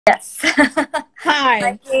Yes. Hi,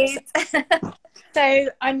 Hi. Kate. So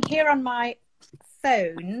I'm here on my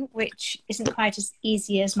phone, which isn't quite as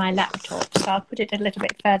easy as my laptop, so I'll put it a little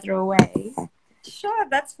bit further away. Sure,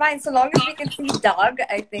 that's fine. So long as we can see Doug,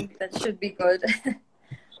 I think that should be good.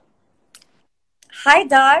 Hi,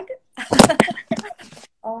 Doug.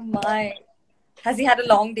 Oh my. Has he had a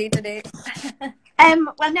long day today?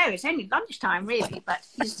 Well, no, it's only lunchtime really, but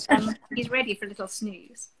he's ready for a little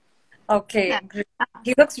snooze. Okay, Yeah, great.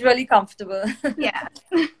 He looks really comfortable. yeah.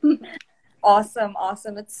 Awesome,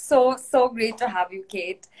 awesome. It's so great to have you,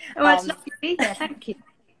 Kate. Well, it's Um, lovely to be here. Thank you.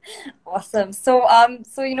 Awesome. So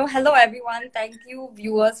hello everyone. Thank you,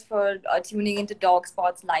 viewers, for tuning into Dog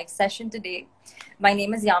Spot's live session today. My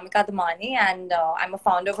name is Yamika Damani, and I'm a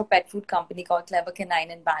founder of a pet food company called Clever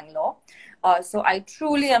Canine in Bangalore. So I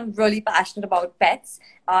truly am really passionate about pets,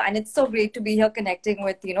 and it's so great to be here connecting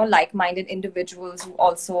with like-minded individuals who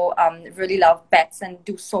also really love pets and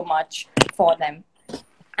do so much for them,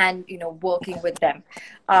 and working with them.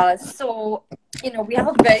 So we have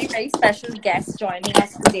a very special guest joining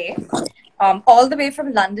us today, all the way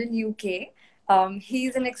from London, UK.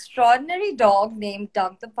 He's an extraordinary dog named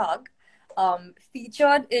Doug the Pug,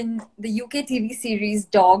 featured in the UK TV series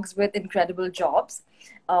Dogs with Incredible Jobs.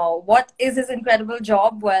 What is his incredible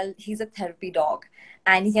job? Well, he's a therapy dog,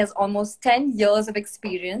 and he has almost 10 years of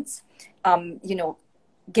experience,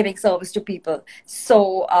 giving service to people.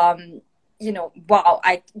 So, wow,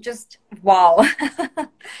 wow.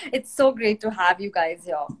 It's so great to have you guys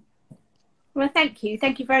here. Well, thank you.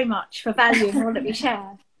 Thank you very much for valuing all that we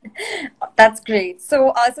share. That's great.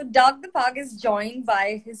 So Doug the Pug is joined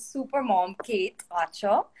by his super mom, Cate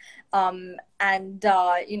Archer.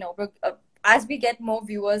 As we get more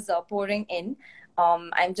viewers pouring in,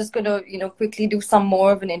 I'm just going to, quickly do some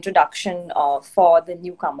more of an introduction for the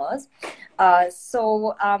newcomers.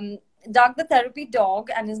 Doug the therapy dog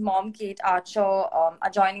and his mom, Cate Archer, are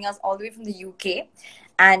joining us all the way from the UK.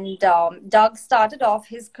 And Doug started off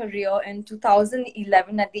his career in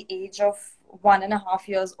 2011 at the age of 1.5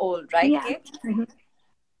 years old, right, Yeah. Kate?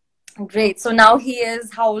 Great. So now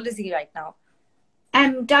how old is he right now?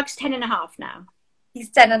 Doug's 10 and a half now. He's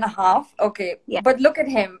 10.5. Okay. Yeah. But look at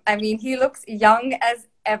him. I mean, he looks young as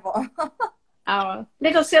ever. Our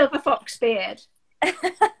little silver fox beard.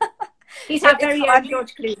 He's our very own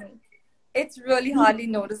George Clooney. It's really hardly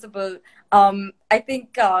noticeable. I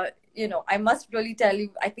think, I must really tell you,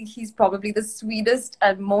 I think he's probably the sweetest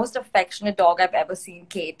and most affectionate dog I've ever seen,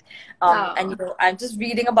 Kate. And, I'm just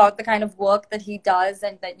reading about the kind of work that he does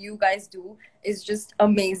and that you guys do is just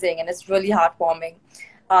amazing, and it's really heartwarming.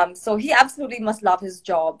 So he absolutely must love his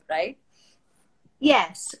job, right?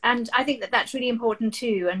 Yes, and I think that that's really important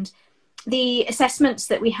too. And the assessments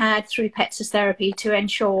that we had through Pets as Therapy to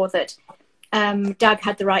ensure that Doug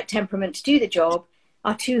had the right temperament to do the job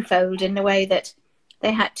are twofold, in the way that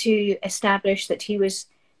they had to establish that he was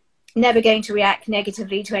never going to react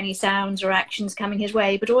negatively to any sounds or actions coming his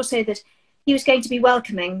way, but also that he was going to be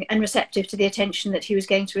welcoming and receptive to the attention that he was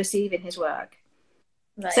going to receive in his work.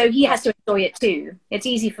 Right. So he has to enjoy it too. It's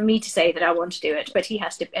easy for me to say that I want to do it, but he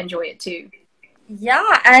has to enjoy it too.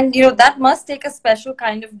 Yeah, and that must take a special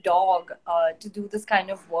kind of dog to do this kind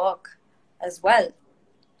of work as well.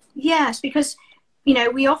 Yes, because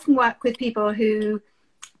we often work with people who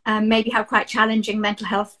maybe have quite challenging mental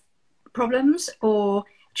health problems, or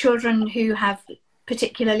children who have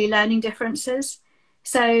particularly learning differences.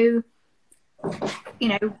 So,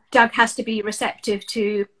 Doug has to be receptive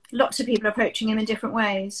to lots of people approaching him in different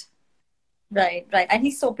ways. Right. And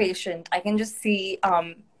he's so patient. I can just see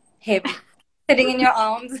him sitting in your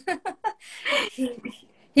arms.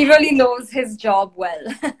 He really knows his job well.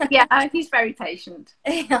 Yeah, he's very patient.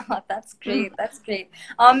 Yeah, that's great. That's great.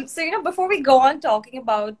 So, before we go on talking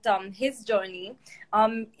about his journey,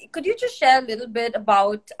 could you just share a little bit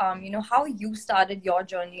about, how you started your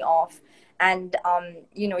journey off? And,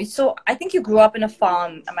 so I think you grew up in a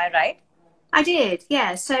farm. Am I right? I did,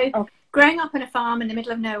 yeah. So growing up in a farm in the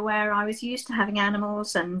middle of nowhere, I was used to having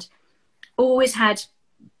animals and always had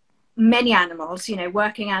many animals,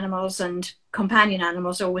 working animals and companion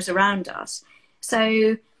animals always around us.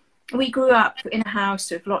 So we grew up in a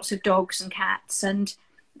house with lots of dogs and cats, and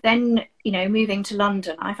then, moving to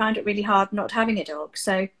London, I found it really hard not having a dog.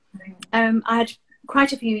 So I had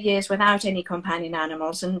quite a few years without any companion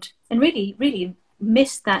animals, and really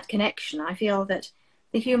missed that connection. I feel that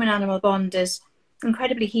the human-animal bond is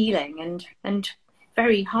incredibly healing and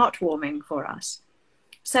very heartwarming for us.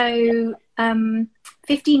 So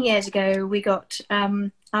 15 years ago, we got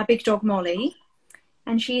our big dog Molly,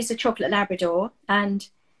 and she's a chocolate Labrador. And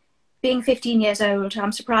being 15 years old,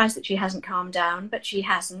 I'm surprised that she hasn't calmed down, but she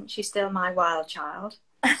hasn't. She's still my wild child.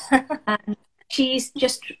 And she's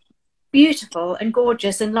just beautiful and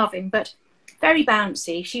gorgeous and loving, but very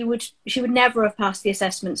bouncy. She would never have passed the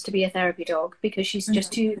assessments to be a therapy dog because she's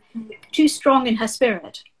just too strong in her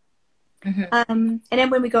spirit. And then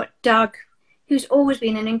when we got Doug, who's always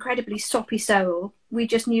been an incredibly soppy soul, we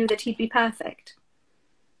just knew that he'd be perfect.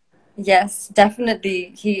 Yes,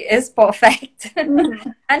 definitely. He is perfect.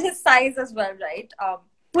 And his size as well, right?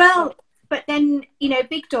 Well, but then, you know,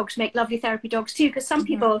 big dogs make lovely therapy dogs too, because some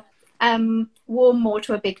people warm more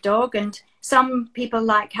to a big dog, and some people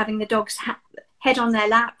like having the dog's head on their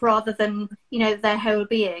lap rather than, you know, their whole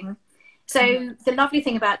being. So the lovely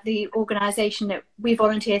thing about the organisation that we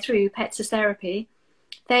volunteer through, Pets as Therapy,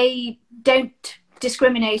 they don't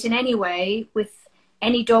discriminate in any way with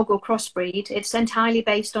any dog or crossbreed. It's entirely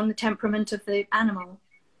based on the temperament of the animal.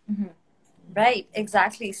 Right,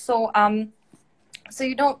 exactly. So, so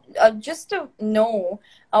you know, just to know,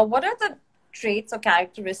 what are the traits or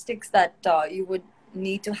characteristics that you would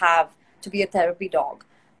need to have to be a therapy dog?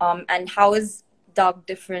 And how is Doug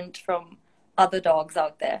different from other dogs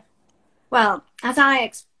out there? Well, as I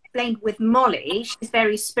explained with Molly, she's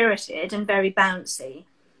very spirited and very bouncy.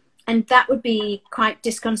 And that would be quite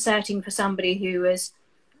disconcerting for somebody who is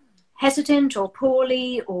hesitant or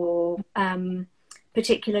poorly or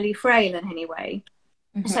particularly frail in any way.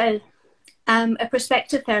 So a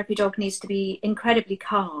prospective therapy dog needs to be incredibly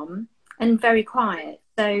calm and very quiet.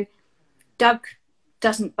 So Doug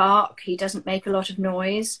doesn't bark, he doesn't make a lot of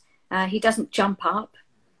noise, he doesn't jump up.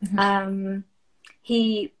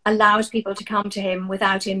 He allows people to come to him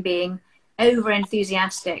without him being over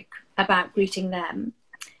enthusiastic about greeting them.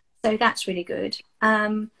 So that's really good.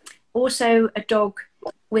 Also, a dog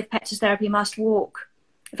with Pets as Therapy must walk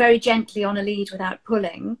very gently on a lead without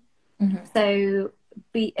pulling. So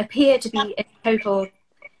appear to be in total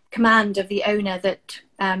command of the owner that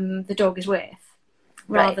the dog is with,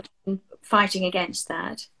 rather than fighting against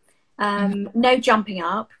that. No jumping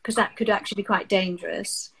up, because that could actually be quite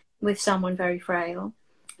dangerous with someone very frail.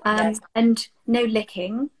 And no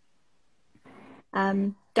licking.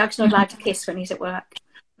 Doug's not allowed to kiss when he's at work.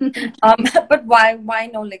 But why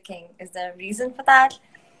no licking? Is there a reason for that?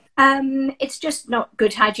 It's just not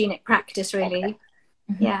good hygienic practice, really.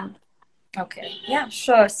 Yeah. Okay. Yeah,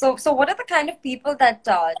 sure. So what are the kind of people that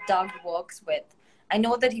Doug works with? I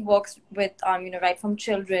know that he works with you know, right from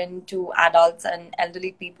children to adults and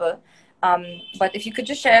elderly people. But if you could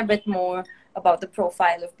just share a bit more about the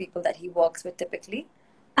profile of people that he works with typically.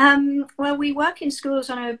 Well, we work in schools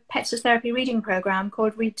on a Pets as Therapy reading program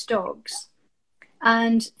called Read to Dogs.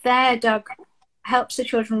 And there, Doug helps the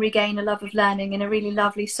children regain a love of learning in a really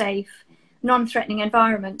lovely, safe, non-threatening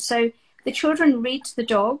environment. So the children read to the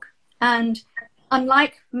dog, and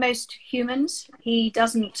unlike most humans, he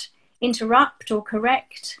doesn't interrupt or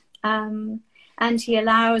correct, and he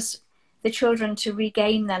allows the children to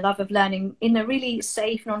regain their love of learning in a really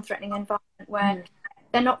safe, non-threatening environment where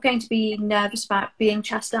they're not going to be nervous about being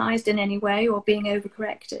chastised in any way or being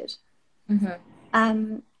overcorrected.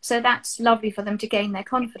 So that's lovely for them to gain their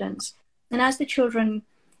confidence. And as the children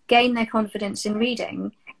gain their confidence in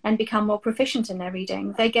reading and become more proficient in their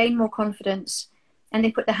reading, they gain more confidence and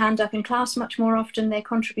they put their hand up in class much more often. They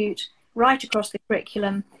contribute right across the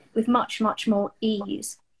curriculum with much, much more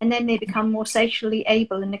ease. And then they become more socially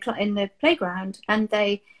able in the playground, and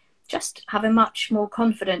they just have a much more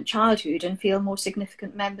confident childhood and feel more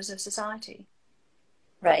significant members of society.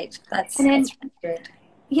 Right. That's good.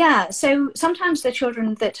 Yeah, so sometimes they're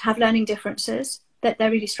children that have learning differences that they're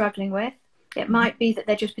really struggling with. It might be that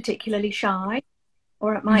they're just particularly shy,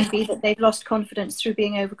 or it might be that they've lost confidence through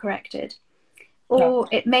being overcorrected. Or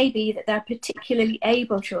it may be that they're particularly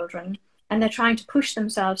able children and they're trying to push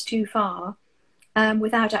themselves too far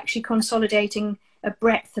without actually consolidating a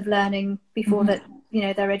breadth of learning before that, you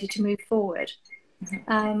know, they're ready to move forward.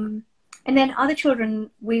 And then other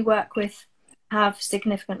children we work with have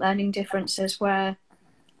significant learning differences where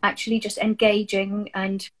actually just engaging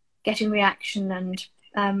and getting reaction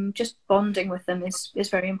and just bonding with them is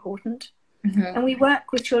very important. And we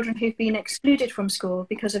work with children who've been excluded from school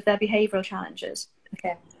because of their behavioural challenges.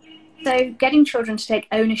 So getting children to take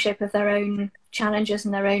ownership of their own challenges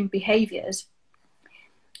and their own behaviours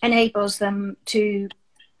enables them to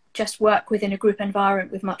just work within a group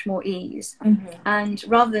environment with much more ease. And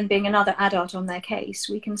rather than being another adult on their case,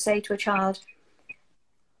 we can say to a child,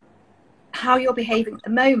 how you're behaving at the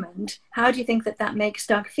moment, how do you think that makes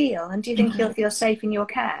Doug feel? And do you think he'll feel safe in your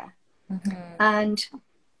care? And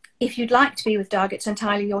if you'd like to be with Doug, it's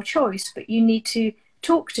entirely your choice, but you need to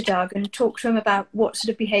talk to Doug and talk to him about what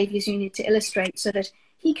sort of behaviours you need to illustrate so that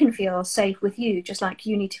he can feel safe with you, just like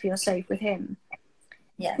you need to feel safe with him.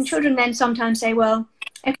 And children then sometimes say, well,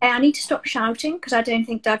 okay, I need to stop shouting because I don't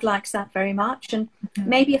think Doug likes that very much. And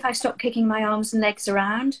maybe if I stop kicking my arms and legs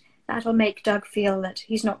around, that'll make Doug feel that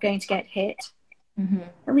he's not going to get hit.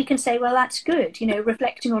 And we can say, well, that's good. You know,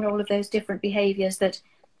 reflecting on all of those different behaviours that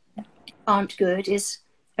aren't good is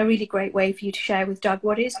a really great way for you to share with Doug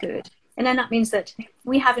what is good. And then that means that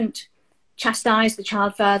we haven't chastised the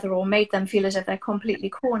child further or made them feel as if they're completely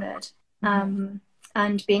cornered and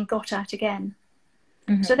being got at again.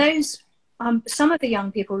 So those some of the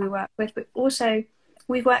young people we work with, but also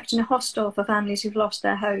we've worked in a hostel for families who've lost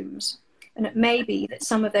their homes. And it may be that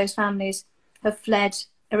some of those families have fled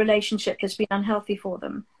a relationship that's been unhealthy for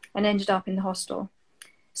them and ended up in the hostel.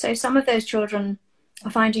 So some of those children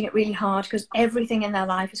are finding it really hard because everything in their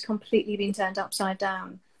life has completely been turned upside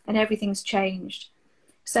down and everything's changed.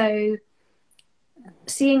 So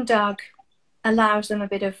seeing Doug allows them a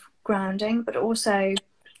bit of grounding, but also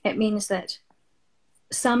it means that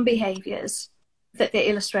some behaviours that they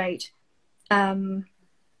illustrate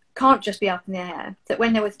can't just be up in the air, that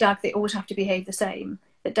when they're with Doug they always have to behave the same,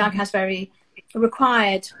 that Doug has very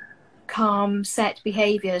required calm set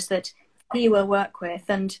behaviours that he will work with,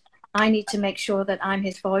 and I need to make sure that I'm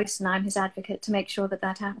his voice and I'm his advocate to make sure that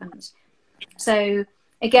that happens. So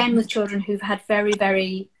again, with children who've had very,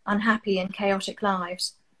 very unhappy and chaotic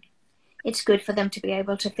lives, it's good for them to be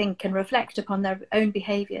able to think and reflect upon their own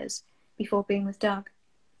behaviours before being with Doug.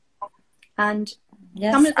 And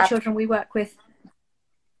some of the children we work with,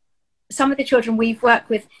 some of the children we've worked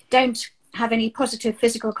with don't have any positive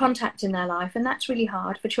physical contact in their life, and that's really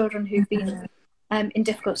hard for children who've been in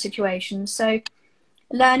difficult situations. So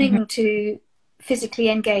learning to physically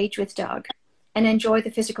engage with Doug and enjoy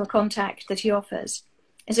the physical contact that he offers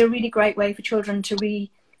is a really great way for children to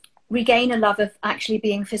regain a love of actually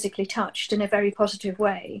being physically touched in a very positive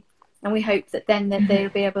way. And we hope that then that they'll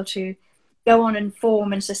be able to go on and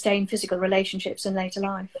form and sustain physical relationships in later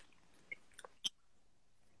life.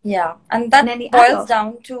 Yeah, and that boils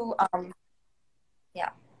down to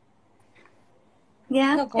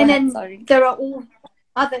No, go ahead, sorry. There are all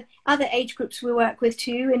other age groups we work with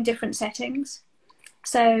too in different settings.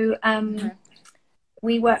 So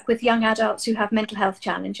we work with young adults who have mental health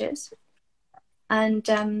challenges, and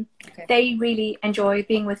they really enjoy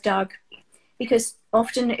being with Doug, because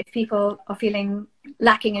often if people are feeling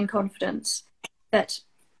lacking in confidence, that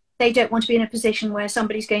they don't want to be in a position where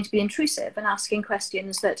somebody's going to be intrusive and asking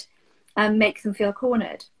questions that make them feel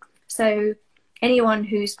cornered. So anyone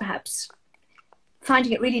who's perhaps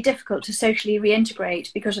finding it really difficult to socially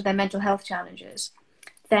reintegrate because of their mental health challenges,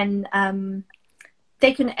 then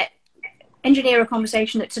they can engineer a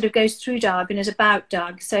conversation that sort of goes through Doug and is about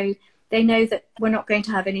Doug, so they know that we're not going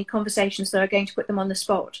to have any conversations that are going to put them on the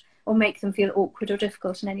spot or make them feel awkward or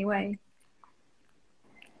difficult in any way.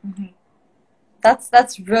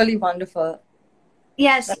 That's really wonderful.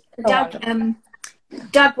 Yes,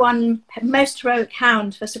 Doug won Most Heroic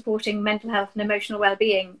Hound for supporting mental health and emotional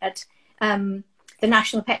well-being at the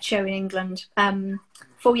National Pet Show in England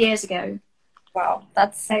 4 years ago. Wow,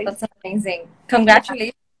 that's amazing.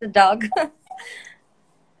 Congratulations to Doug.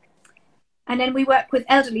 And then we work with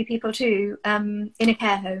elderly people too in a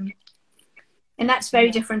care home. And that's very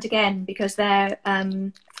different again, because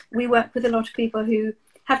we work with a lot of people who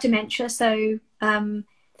have dementia, so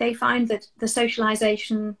they find that the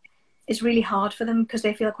socialization is really hard for them because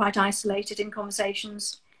they feel quite isolated in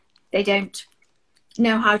conversations. They don't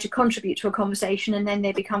know how to contribute to a conversation, and then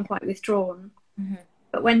they become quite withdrawn.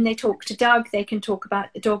 But when they talk to Doug, they can talk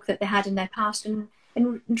about the dog that they had in their past and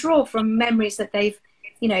draw from memories that they've,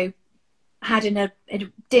 had in a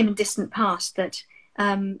dim and distant past, that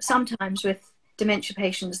sometimes with dementia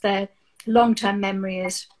patients, their long-term memory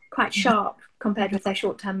is quite sharp compared with their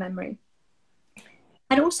short-term memory.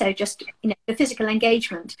 And also just, the physical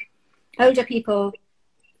engagement. Older people,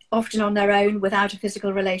 often on their own without a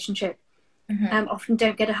physical relationship, often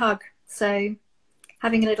don't get a hug. So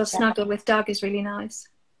having a little snuggle with Doug is really nice.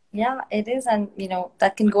 Yeah, it is. And,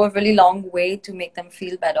 that can go a really long way to make them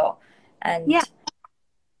feel better. And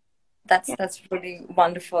that's really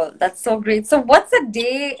wonderful. That's so great. So what's a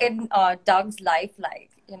day in Doug's life like?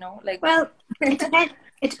 Well,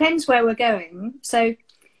 it depends where we're going. So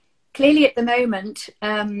clearly at the moment,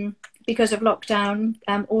 because of lockdown,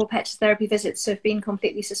 all pet therapy visits have been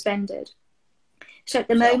completely suspended. So at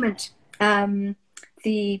the moment,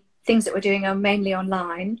 the things that we're doing are mainly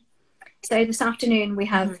online. So this afternoon we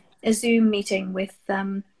have a Zoom meeting with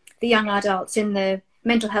the young adults in the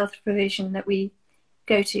mental health provision that we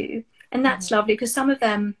go to. And that's lovely, because some of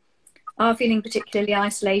them are feeling particularly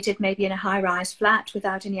isolated, maybe in a high-rise flat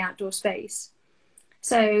without any outdoor space.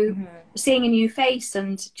 So seeing a new face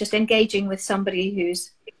and just engaging with somebody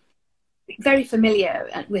who's very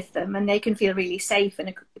familiar with them and they can feel really safe in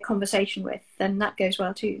a conversation with, then that goes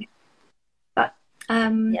well too. But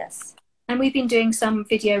yes. And we've been doing some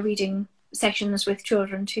video reading sessions with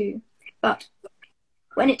children too. But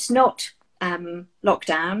when it's not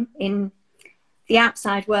lockdown, in the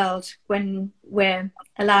outside world, when we're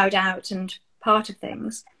allowed out and part of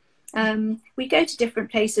things, we go to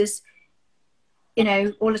different places, you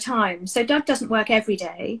know, all the time. So Doug doesn't work every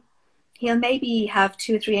day. He'll maybe have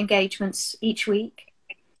 2 or 3 engagements each week.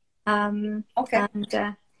 Okay.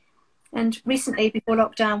 And recently, before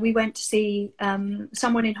lockdown, we went to see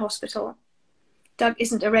someone in hospital. Doug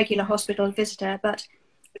isn't a regular hospital visitor, but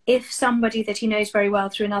if somebody that he knows very well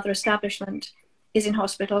through another establishment is in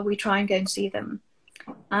hospital, we try and go and see them.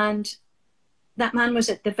 And that man was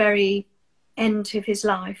at the very end of his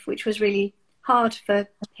life, which was really hard for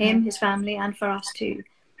him, his family, and for us too.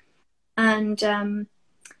 And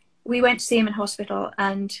we went to see him in hospital,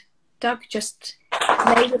 and Doug just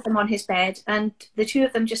lay with them on his bed, and the 2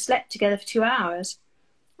 of them just slept together for 2 hours.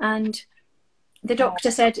 And the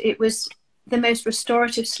doctor said it was the most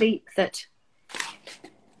restorative sleep that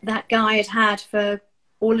guy had had for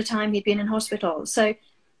all the time he'd been in hospital. So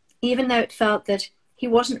even though it felt that he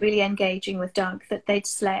wasn't really engaging with Doug, that they'd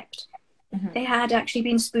slept, they had actually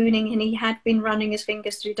been spooning, and he had been running his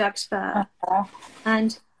fingers through Doug's fur.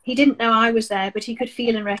 And he didn't know I was there, but he could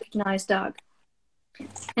feel and recognize Doug.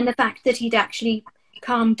 And the fact that he'd actually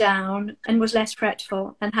calmed down and was less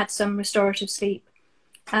fretful and had some restorative sleep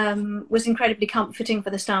was incredibly comforting for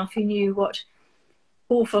the staff who knew what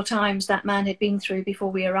awful times that man had been through before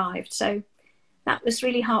we arrived. So that was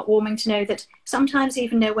really heartwarming to know that sometimes,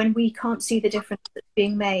 even though when we can't see the difference that's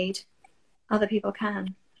being made, other people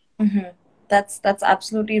can. That's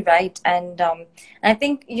absolutely right. And I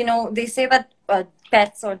think, you know, they say that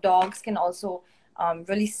pets or dogs can also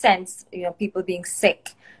really sense, you know, people being sick.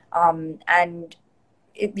 And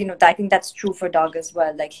you know, I think that's true for Doug as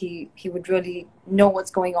well. Like he would really know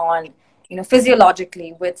what's going on, you know,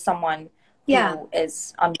 physiologically with someone who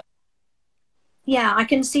is under. Yeah, I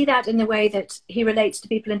can see that in the way that he relates to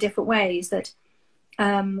people in different ways. That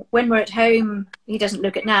when we're at home, he doesn't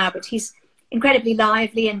look it now, but he's incredibly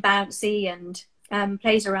lively and bouncy and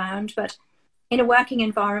plays around. But in a working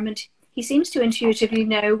environment, he seems to intuitively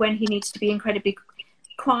know when he needs to be incredibly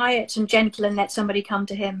quiet and gentle and let somebody come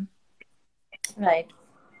to him. Right.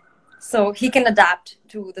 So he can adapt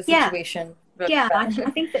to the situation. Yeah, I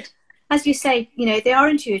think that, as you say, you know, they are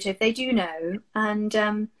intuitive, they do know,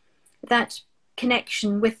 and that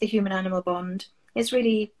connection with the human-animal bond is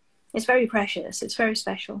really, it's very precious, it's very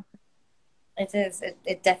special. It is,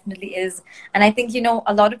 it definitely is. And I think, you know,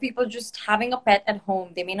 a lot of people just having a pet at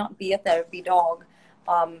home, they may not be a therapy dog,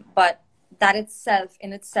 but that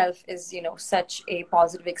in itself is, you know, such a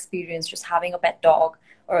positive experience, just having a pet dog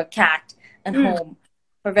or a cat at home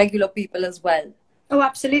for regular people as well. Oh,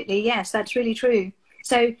 absolutely. Yes, that's really true.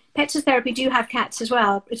 So Pets as Therapy do have cats as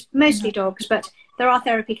well. It's mostly dogs, but there are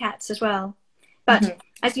therapy cats as well. But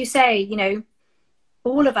as you say, you know,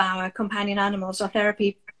 all of our companion animals are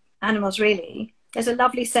therapy animals, really. There's a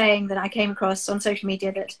lovely saying that I came across on social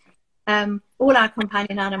media that all our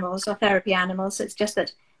companion animals are therapy animals. It's just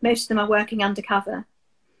that most of them are working undercover.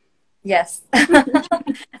 Yes,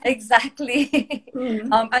 exactly.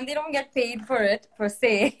 And they don't get paid for it per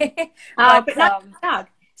se. But that's Doug.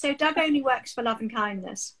 So Doug only works for love and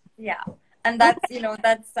kindness. Yeah, and that's, you know,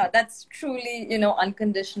 that's truly, you know,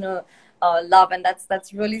 unconditional love, and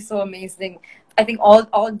that's really so amazing. I think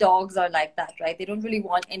all dogs are like that, right? They don't really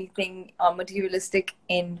want anything materialistic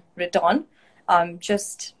in return.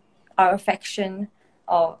 Just our affection,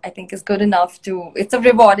 I think, is good enough to. It's a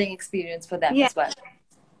rewarding experience for them as well.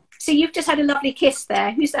 So you've just had a lovely kiss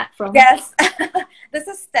there. Who's that from? Yes, this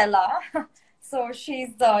is Stella. So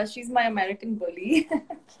she's my American bully.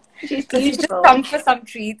 She's beautiful. She just comes for some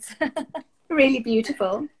treats. Really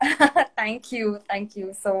beautiful. Thank you.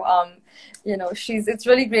 So you know, it's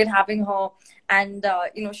really great having her, and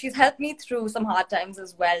you know, she's helped me through some hard times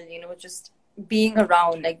as well. You know, just being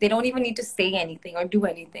around. Like, they don't even need to say anything or do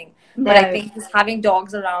anything. No. But I think just having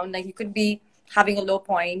dogs around, like, you could be having a low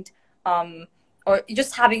point, or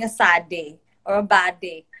just having a sad day or a bad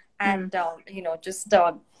day, and you know, just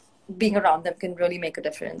being around them can really make a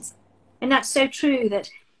difference. And that's so true that,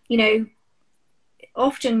 you know,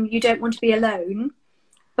 often you don't want to be alone,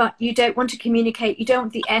 but you don't want to communicate. You don't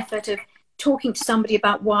want the effort of talking to somebody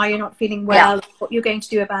about why you're not feeling well, what you're going to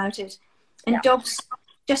do about it. And dogs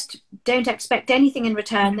just don't expect anything in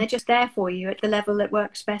return. They're just there for you at the level that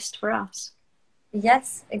works best for us.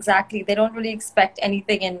 Yes, exactly. They don't really expect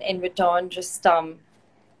anything in return. Just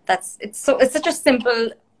it's such a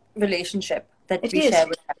simple relationship that we share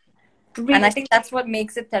with them. Really, and I think that's what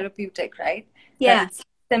makes it therapeutic, right? yeah. That it's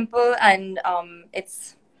simple and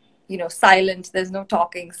it's, you know, silent. There's no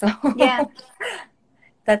talking. So Yeah.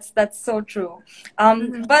 that's so true.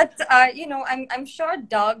 But you know, I'm sure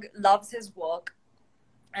Doug loves his work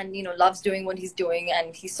and, you know, loves doing what he's doing,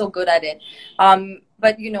 and he's so good at it.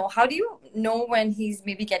 But, you know, how do you know when he's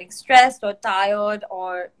maybe getting stressed or tired,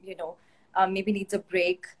 or, you know, maybe needs a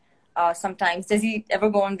break? Sometimes does he ever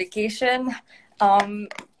go on vacation?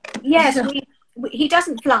 Yes, he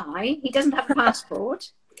doesn't fly. He doesn't have a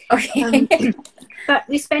passport. Okay. But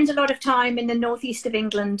we spend a lot of time in the northeast of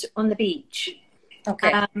England on the beach.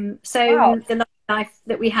 Okay. So Wow. the life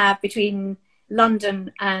that we have between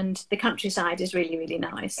London and the countryside is really, really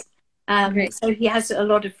nice. So he has a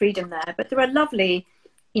lot of freedom there. But there are lovely,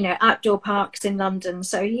 you know, outdoor parks in London.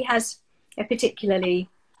 So he has a particularly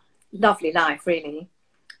lovely life, really.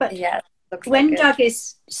 But yeah, when Doug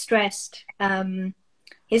is stressed,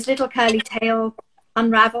 his little curly tail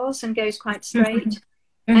unravels and goes quite straight.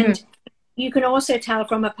 And you can also tell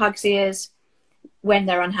from a pug's ears when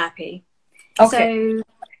they're unhappy. Okay.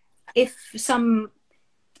 So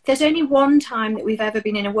there's only one time that we've ever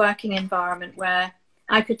been in a working environment where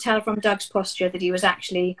I could tell from Doug's posture that he was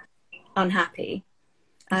actually unhappy.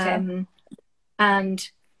 Okay. And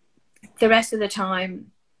the rest of the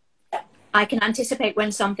time, I can anticipate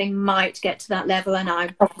when something might get to that level, and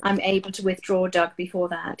I'm able to withdraw Doug before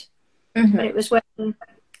that. But it was when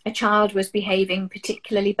a child was behaving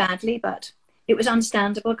particularly badly, but it was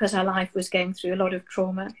understandable because her life was going through a lot of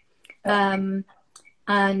trauma.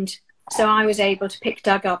 And so I was able to pick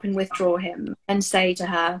Doug up and withdraw him and say to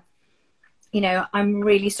her, you know, I'm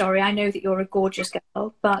really sorry. I know that you're a gorgeous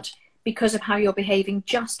girl, but because of how you're behaving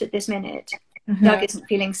just at this minute, Doug isn't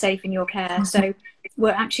feeling safe in your care. So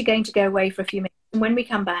we're actually going to go away for a few minutes. And when we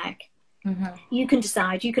come back, you can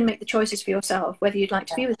decide, you can make the choices for yourself, whether you'd like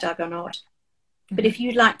to be with Doug or not. But if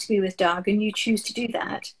you'd like to be with Doug and you choose to do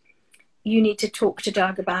that, you need to talk to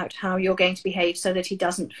Doug about how you're going to behave so that he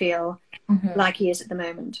doesn't feel like he is at the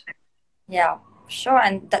moment. Yeah, sure.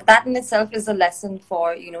 And that in itself is a lesson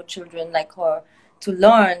for, you know, children like her to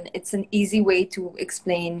learn. It's an easy way to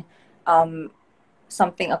explain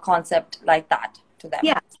a concept like that to them.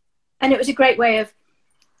 Yeah. And it was a great way of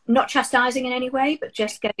not chastising in any way, but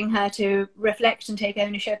just getting her to reflect and take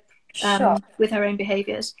ownership with her own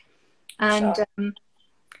behaviors. And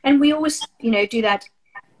and we always, you know, do that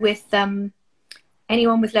with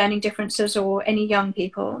anyone with learning differences or any young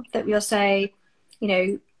people, that we'll say, you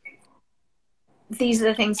know, these are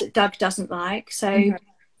the things that Doug doesn't like. So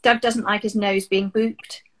Doug doesn't like his nose being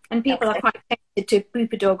booped, and people are quite tempted to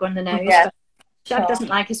boop a dog on the nose. But Doug doesn't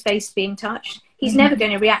like his face being touched. He's never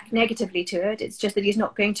going to react negatively to it. It's just that he's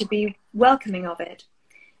not going to be welcoming of it.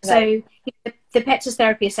 So you know, the pets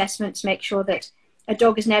therapy assessments make sure that a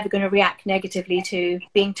dog is never going to react negatively to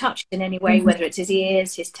being touched in any way, whether it's his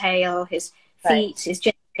ears, his tail, his feet, his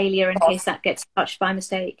genitalia, in case that gets touched by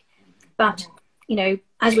mistake. But, you know,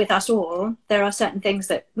 as with us all, there are certain things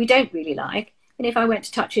that we don't really like. And if I went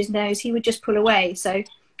to touch his nose, he would just pull away. So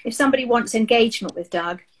if somebody wants engagement with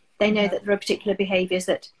Doug, they know that there are particular behaviors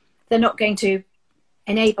that they're not going to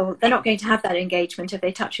they're not going to have that engagement if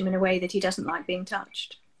they touch him in a way that he doesn't like being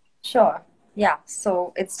touched. Sure. Yeah.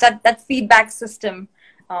 So it's that feedback system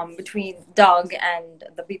between Doug and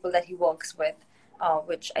the people that he works with,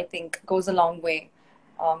 which I think goes a long way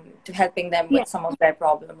to helping them with some of their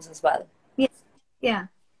problems as well. Yeah.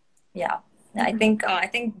 I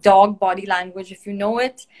think dog body language, if you know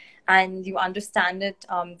it and you understand it,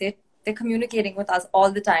 they're communicating with us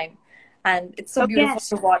all the time, and it's so beautiful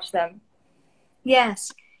to watch them.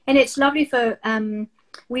 Yes, and it's lovely for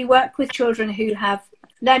we work with children who have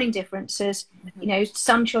learning differences. You know,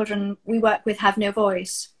 some children we work with have no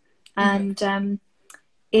voice, and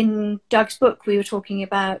in Doug's book we were talking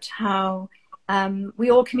about how we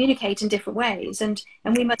all communicate in different ways, and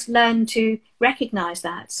we must learn to recognize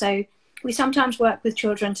that. So we sometimes work with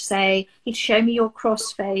children to say, show me your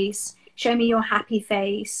cross face, show me your happy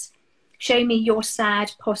face, show me your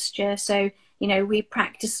sad posture. So, you know, we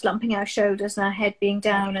practice slumping our shoulders and our head being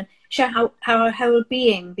down, and show how our whole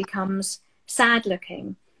being becomes sad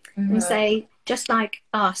looking. And say, just like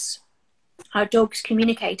us, our dogs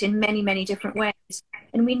communicate in many, many different ways.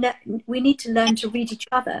 And we need to learn to read each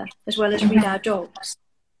other as well as read our dogs.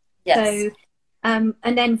 So, and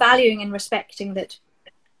then valuing and respecting that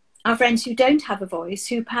our friends who don't have a voice,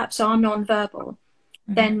 who perhaps are non-verbal,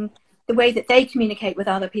 then the way that they communicate with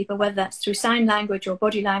other people, whether that's through sign language or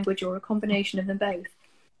body language or a combination of them both,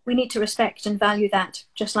 we need to respect and value that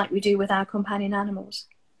just like we do with our companion animals.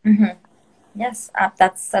 Yes,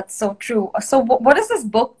 that's so true. So what is this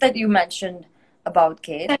book that you mentioned about,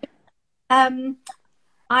 Cate?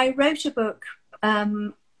 I wrote a book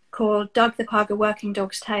called Doug the Pug: A Working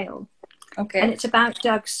Dog's Tale. Okay. And it's about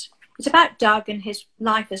Doug and his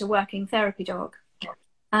life as a working therapy dog.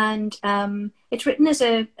 And it's written as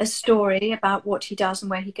a story about what he does and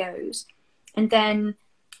where he goes. And then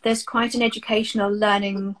there's quite an educational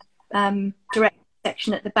learning direct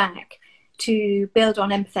section at the back to build on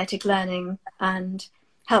empathetic learning and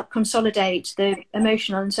help consolidate the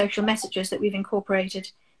emotional and social messages that we've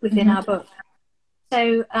incorporated within our book.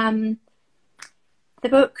 So the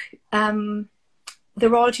book, the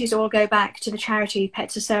royalties all go back to the charity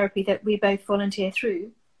Pets as Therapy that we both volunteer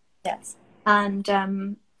through. Yes.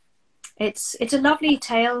 And it's a lovely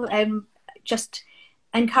tale, just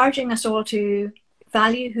encouraging us all to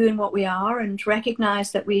value who and what we are and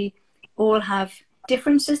recognize that we all have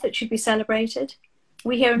differences that should be celebrated.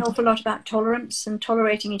 We hear an awful lot about tolerance and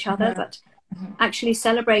tolerating each other, but actually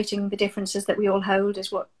celebrating the differences that we all hold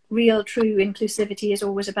is what real, true inclusivity is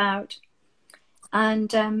always about.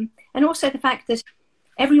 And also the fact that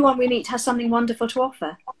everyone we meet has something wonderful to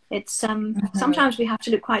offer. It's sometimes we have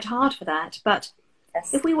to look quite hard for that, but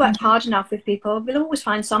if we work hard enough with people, we'll always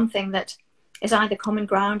find something that is either common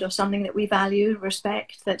ground or something that we value,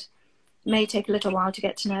 respect, that may take a little while to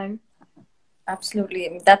get to know.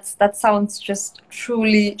 Absolutely. That sounds just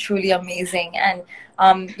truly, truly amazing. And,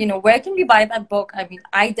 you know, where can we buy that book? I mean,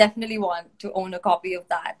 I definitely want to own a copy of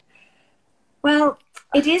that. Well,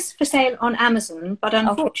 it is for sale on Amazon, but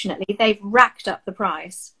unfortunately they've racked up the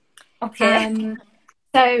price. Okay.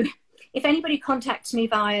 So if anybody contacts me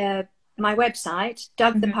via my website,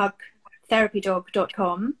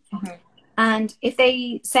 dougthepugtherapydog.com, and if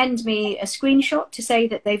they send me a screenshot to say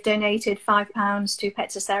that they've donated £5 to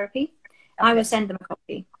Pets as Therapy, I will send them a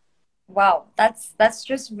copy. Wow, that's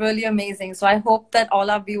just really amazing. So I hope that all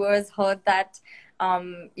our viewers heard that.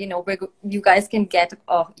 You know, you guys can get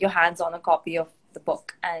your hands on a copy of the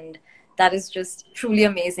book, and that is just truly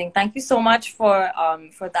amazing. Thank you so much for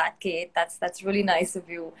that, Kate. That's really nice of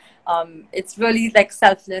you. It's really like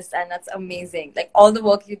selfless, and that's amazing. Like all the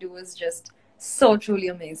work you do is just so truly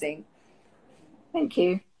amazing. Thank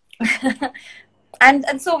you.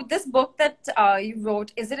 And so this book that you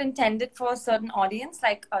wrote, is it intended for a certain audience,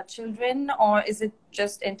 like children, or is it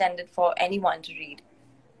just intended for anyone to read?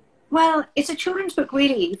 Well, it's a children's book,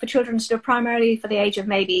 really, for children still primarily for the age of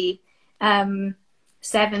maybe 7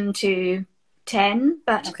 to 10.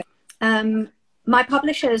 But my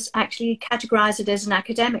publishers actually categorize it as an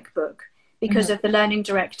academic book because of the learning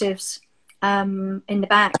directives in the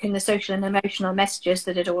back and the social and emotional messages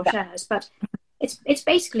that it all shares. But it's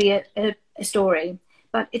basically a story,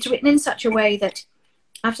 but it's written in such a way that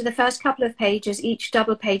after the first couple of pages, each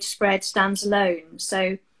double page spread stands alone.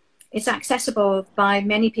 So it's accessible by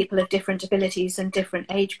many people of different abilities and different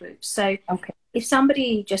age groups. So if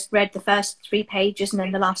somebody just read the first 3 pages and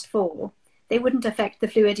then the last 4, they wouldn't affect the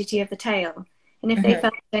fluidity of the tale. And if they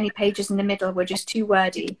felt any pages in the middle were just too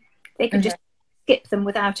wordy, they could just skip them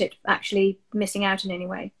without it actually missing out in any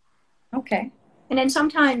way. Okay. And then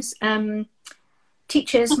sometimes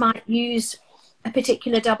teachers might use a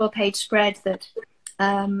particular double page spread that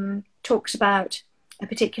talks about a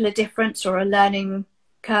particular difference or a learning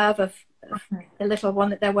curve of the little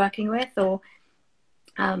one that they're working with, or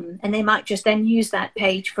and they might just then use that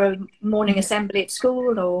page for a morning assembly at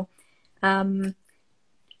school, or a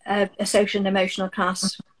social and emotional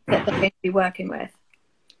class that they're going to be working with.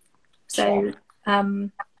 So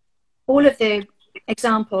all of the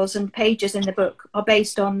examples and pages in the book are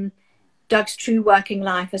based on Doug's true working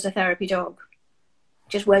life as a therapy dog,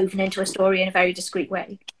 just woven into a story in a very discreet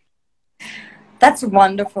way. That's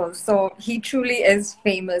wonderful. So he truly is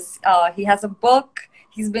famous. He has a book.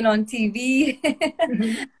 He's been on TV.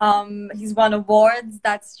 He's won awards.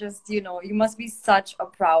 That's just, you know, you must be such a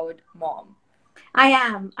proud mom. I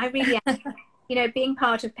am. I really am. You know, being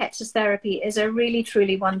part of Pets as Therapy is a really,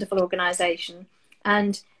 truly wonderful organisation.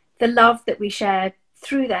 And the love that we share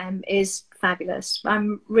through them is fabulous. I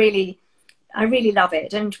really love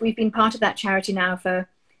it. And we've been part of that charity now for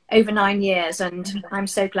over 9 years. And I'm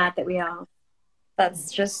so glad that we are.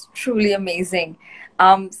 That's just truly amazing.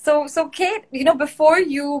 So Kate, you know, before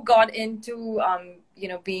you got into, you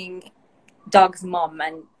know, being Doug's mom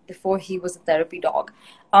and before he was a therapy dog,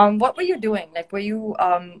 what were you doing? Like, were you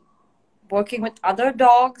working with other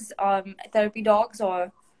dogs, therapy dogs,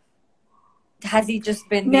 or has he just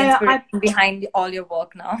been the inspiration behind all your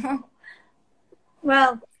work now?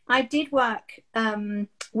 Well, I did work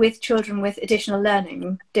with children with additional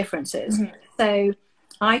learning differences. So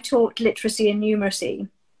I taught literacy and numeracy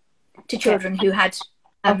to children who had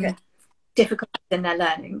difficulties in their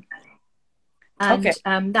learning.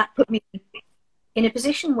 And that put me in a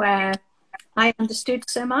position where I understood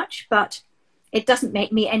so much, but it doesn't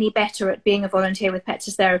make me any better at being a volunteer with Pets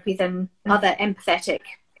as Therapy than other empathetic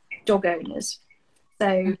dog owners.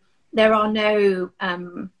 So there are no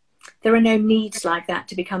needs like that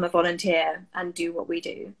to become a volunteer and do what we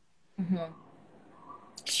do.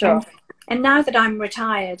 Sure. And now that I'm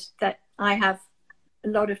retired, that I have a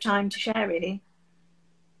lot of time to share, really.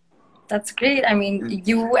 That's great. I mean,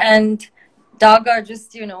 you and Doug are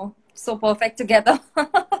just, so perfect together,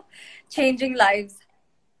 changing lives.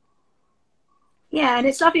 Yeah, and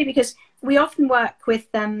it's lovely because we often work with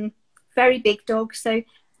very big dogs. So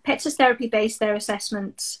Pets as Therapy base their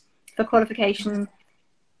assessments for qualification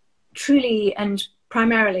truly and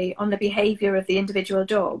primarily on the behaviour of the individual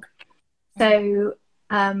dog. So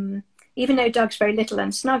even though Doug's very little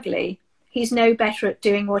and snuggly, he's no better at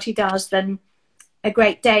doing what he does than a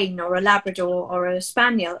Great Dane or a Labrador or a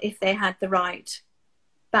Spaniel if they had the right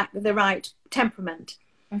temperament.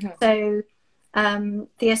 So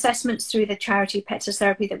the assessments through the charity Pets as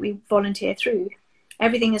Therapy that we volunteer through,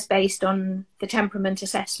 everything is based on the temperament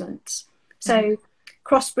assessments. So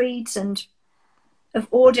crossbreeds and of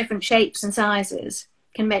all different shapes and sizes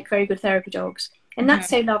can make very good therapy dogs. And that's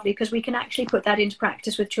so lovely because we can actually put that into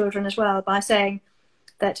practice with children as well by saying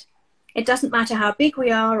that it doesn't matter how big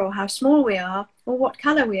we are or how small we are or what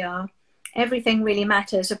colour we are. Everything really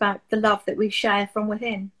matters about the love that we share from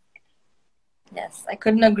within. Yes, I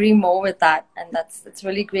couldn't agree more with that. And it's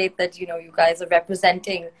really great that, you guys are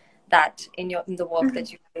representing that in the work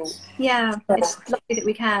that you do. Yeah, it's lovely that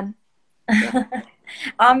we can.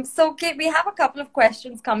 So Kate, we have a couple of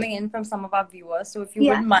questions coming in from some of our viewers. So if you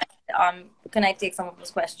wouldn't mind, can I take some of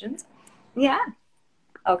those questions? Yeah.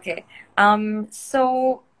 Okay.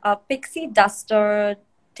 So Pixie Duster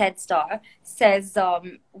Ted Star says,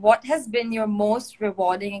 what has been your most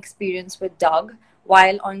rewarding experience with Doug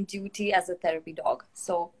while on duty as a therapy dog?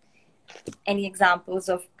 So any examples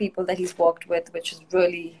of people that he's worked with which has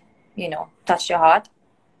really, touched your heart?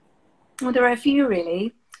 Well, there are a few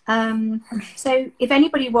really. So if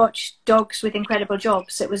anybody watched Dogs with Incredible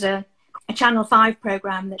Jobs, it was a Channel 5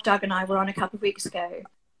 program that Doug and I were on a couple of weeks ago.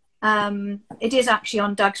 It is actually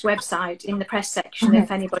on Doug's website in the press section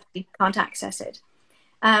if anybody can't access it.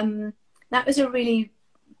 That was a really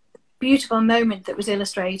beautiful moment that was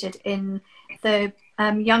illustrated in the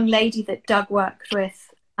young lady that Doug worked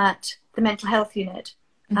with at the mental health unit.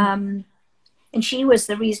 And she was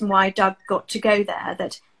the reason why Doug got to go there,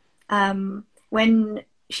 that when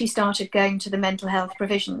she started going to the mental health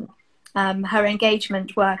provision, her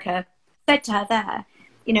engagement worker said to her there,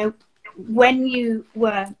 when you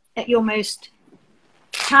were at your most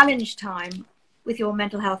challenged time with your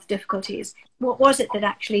mental health difficulties, what was it that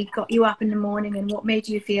actually got you up in the morning and what made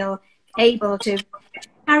you feel able to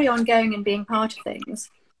carry on going and being part of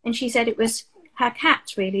things? And she said it was her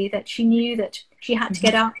cat, really, that she knew that she had to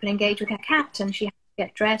get up and engage with her cat, and she had to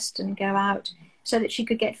get dressed and go out so that she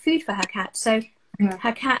could get food for her cat. So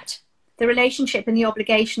her cat, the relationship and the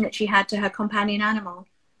obligation that she had to her companion animal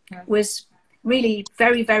was really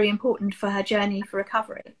very, very important for her journey for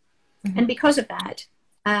recovery. And because of that,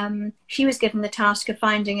 she was given the task of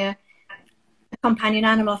finding a companion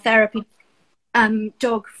animal therapy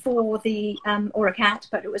dog for the, or a cat,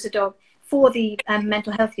 but it was a dog for the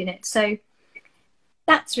mental health unit. So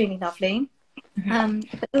that's really lovely.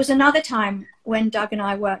 But there was another time when Doug and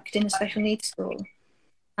I worked in a special needs school,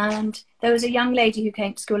 and there was a young lady who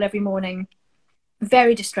came to school every morning,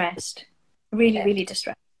 very distressed, really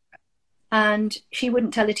distressed. And she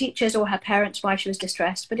wouldn't tell the teachers or her parents why she was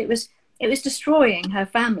distressed, but it was destroying her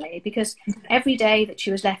family, because every day that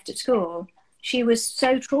she was left at school, she was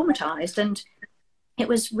so traumatized, and it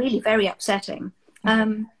was really very upsetting.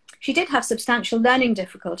 She did have substantial learning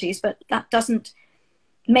difficulties, but that doesn't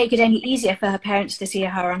make it any easier for her parents to see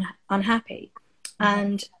her unhappy.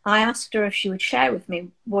 And I asked her if she would share with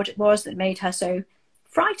me what it was that made her so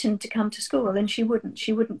frightened to come to school, and she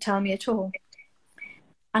wouldn't tell me at all.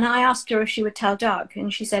 And I asked her if she would tell Doug,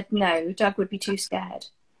 and she said no, Doug would be too scared.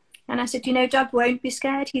 And I said, Doug won't be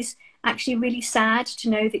scared. He's actually really sad to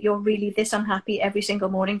know that you're really this unhappy every single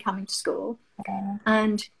morning coming to school.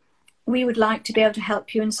 And we would like to be able to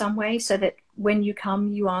help you in some way so that when you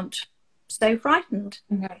come, you aren't so frightened.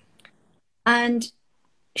 And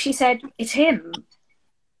she said, it's him.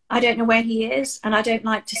 I don't know where he is, and I don't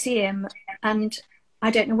like to see him. And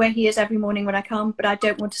I don't know where he is every morning when I come, but I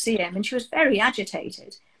don't want to see him. And she was very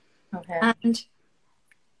agitated. And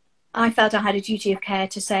I felt I had a duty of care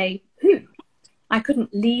to say, who? I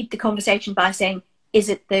couldn't lead the conversation by saying, is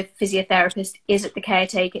it the physiotherapist? Is it the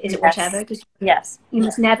caretaker? Is it whatever? Because you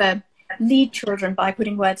must never lead children by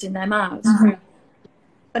putting words in their mouths.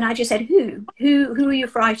 And I just said, who are you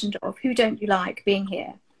frightened of? Who don't you like being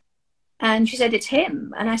here? And she said, it's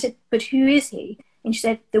him. And I said, but who is he? And she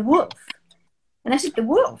said, the wolf. And I said, the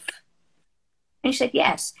wolf? And she said,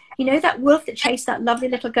 yes. You know that wolf that chased that lovely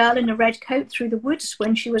little girl in a red coat through the woods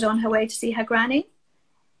when she was on her way to see her granny?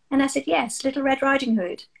 And I said, yes, Little Red Riding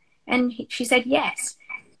Hood. And she said, yes.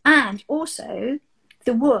 And also,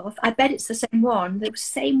 the wolf, I bet it's the same one, the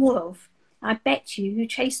same wolf, I bet you, who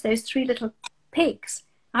chased those 3 little pigs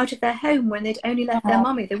out of their home when they'd only left their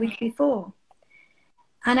mummy the week before.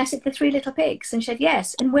 And I said, the 3 little pigs? And she said,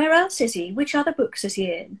 yes. And where else is he? Which other books is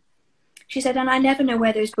he in? She said, and I never know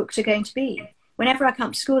where those books are going to be. Whenever I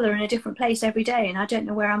come to school, they're in a different place every day, and I don't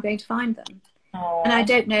know where I'm going to find them. Aww. And I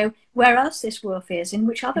don't know where else this wolf is, in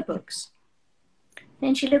which other books.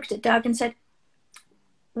 Then she looked at Doug and said,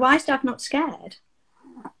 why is Doug not scared?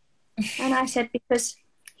 And I said, because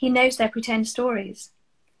he knows they're pretend stories,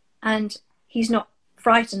 and he's not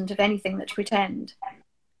frightened of anything that's pretend.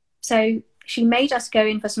 So she made us go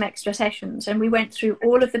in for some extra sessions, and we went through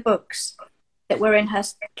all of the books that were in her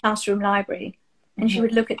classroom library, and she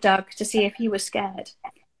would look at Doug to see if he was scared.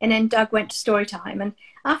 And then Doug went to story time, and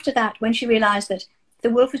after that, when she realised that the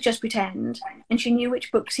wolf was just pretend, and she knew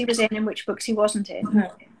which books he was in and which books he wasn't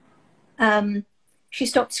in, she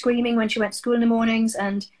stopped screaming when she went to school in the mornings,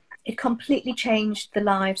 and it completely changed the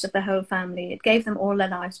lives of the whole family. It gave them all their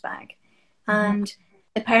lives back. And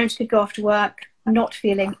the parents could go off to work not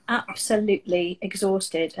feeling absolutely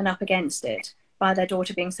exhausted and up against it by their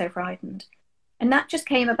daughter being so frightened. And that just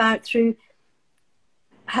came about through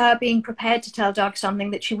her being prepared to tell Doug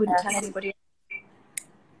something that she wouldn't tell anybody.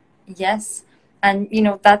 Yes. And, you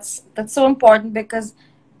know, that's so important, because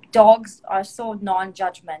dogs are so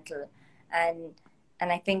non-judgmental.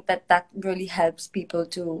 And I think that really helps people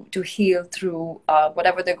to heal through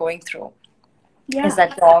whatever they're going through. Yeah. Is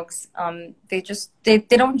that dogs, they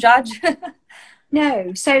don't judge.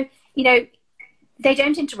 No. So, you know, they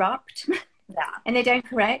don't interrupt. Yeah. And they don't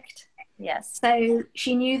correct. Yes. So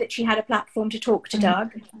she knew that she had a platform to talk to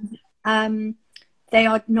Doug. They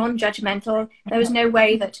are non-judgmental. There was no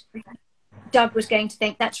way that Doug was going to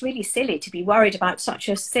think that's really silly to be worried about such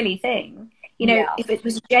a silly thing. You know, if it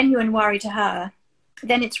was a genuine worry to her,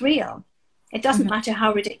 then it's real. It doesn't matter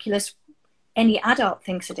how ridiculous any adult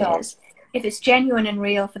thinks it is. If it's genuine and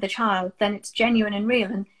real for the child, then it's genuine and real.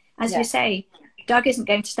 And as you say, Doug isn't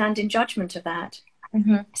going to stand in judgment of that.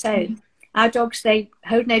 So our dogs, they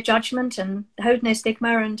hold no judgment and hold no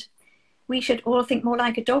stigma, and we should all think more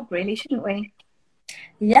like a dog, really, shouldn't we?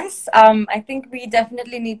 Yes, I think we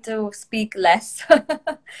definitely need to speak less.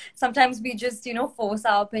 Sometimes we just, you know, force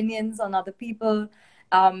our opinions on other people,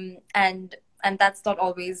 and that's not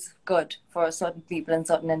always good for certain people in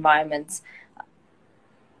certain environments.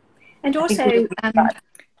 And also,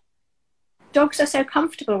 dogs are so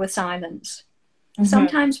comfortable with silence.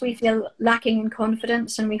 Sometimes we feel lacking in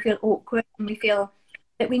confidence, and we feel awkward, and we feel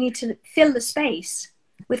that we need to fill the space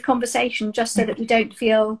with conversation just so that we don't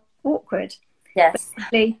feel awkward. Yes. But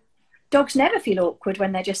actually, dogs never feel awkward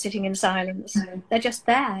when they're just sitting in silence. They're just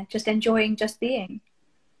there, just enjoying just being.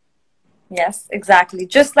 Yes, exactly.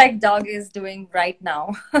 Just like Doug is doing right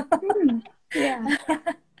now. Yeah.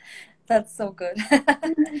 That's so good.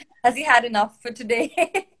 Has he had enough for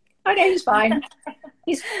today? Oh no, he's fine.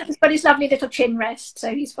 He's got his lovely little chin rest,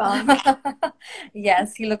 so he's fine.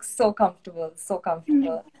 Yes, he looks so comfortable, so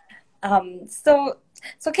comfortable.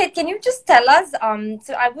 So Kate, can you just tell us,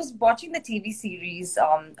 so I was watching the TV series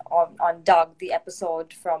on Doug, the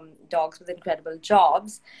episode from Dogs with Incredible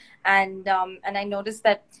Jobs, and I noticed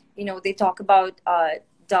that, you know, they talk about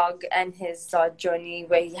Doug and his journey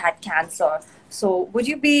where he had cancer. So would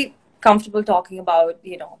you be comfortable talking about,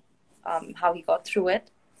 you know, how he got through it?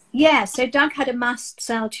 Yeah, so Doug had a mast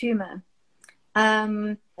cell tumour,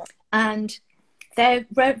 and they're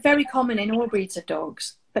very common in all breeds of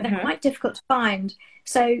dogs, but they're quite difficult to find.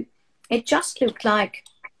 So it just looked like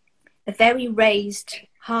a very raised,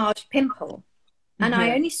 hard pimple. And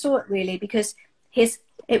I only saw it really because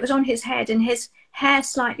it was on his head, and his hair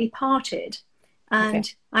slightly parted.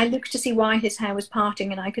 And I looked to see why his hair was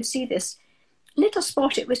parting, and I could see this little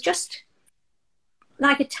spot. It was just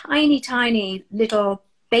like a tiny, tiny little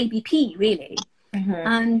baby pea, really.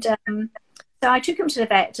 And so I took him to the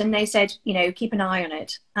vet, and they said, you know, keep an eye on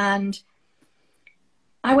it. And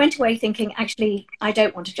I went away thinking, actually, I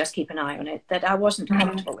don't want to just keep an eye on it, that I wasn't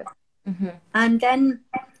comfortable with it. And then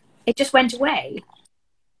it just went away.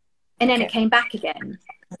 And then it came back again.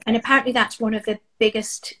 And apparently that's one of the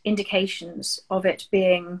biggest indications of it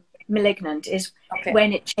being malignant, is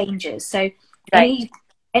when it changes. So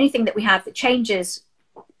anything that we have that changes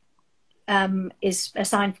is a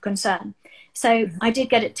sign for concern. So I did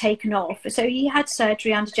get it taken off. So he had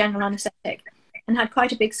surgery under general anaesthetic and had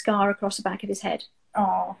quite a big scar across the back of his head.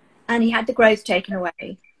 Oh. And he had the growth taken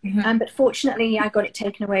away. But fortunately, I got it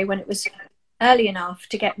taken away when it was early enough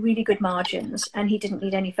to get really good margins, and he didn't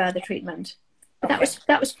need any further treatment. But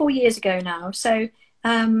that was 4 years ago now. So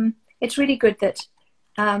it's really good that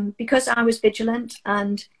because I was vigilant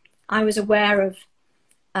and I was aware of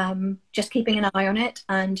just keeping an eye on it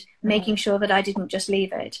and making sure that I didn't just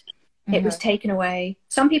leave it. It was taken away.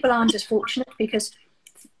 Some people aren't as fortunate because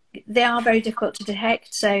they are very difficult to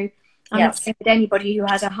detect. So I'm not saying that anybody who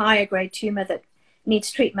has a higher grade tumour that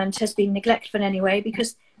needs treatment has been neglected in any way,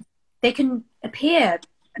 because they can appear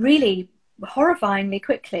really horrifyingly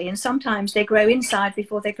quickly, and sometimes they grow inside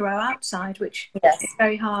before they grow outside, which is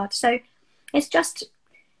very hard. So it's just,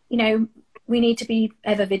 you know, we need to be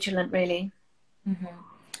ever vigilant, really.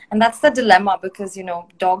 And that's the dilemma, because, you know,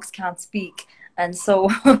 dogs can't speak, and so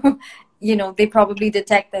you know, they probably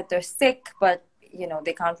detect that they're sick, but you know,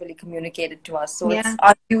 they can't really communicate it to us. So it's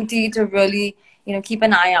our duty to really, you know, keep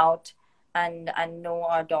an eye out and know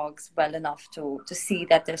our dogs well enough to see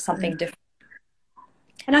that there's something different.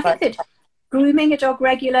 And I think that grooming a dog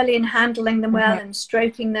regularly and handling them well and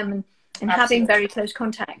stroking them and having very close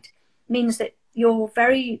contact means that you're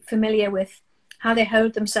very familiar with how they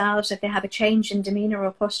hold themselves, if they have a change in demeanor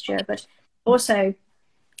or posture. But also,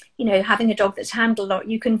 you know, having a dog that's handled a lot,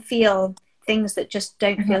 you can feel things that just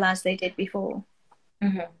don't feel as they did before.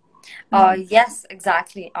 Yes,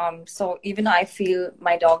 exactly. So even I feel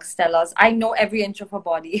my dog Stella's, I know every inch of her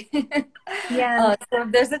body. So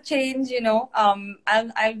if there's a change, you know,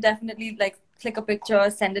 I'll definitely like click a picture,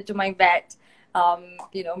 send it to my vet,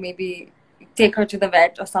 you know, maybe take her to the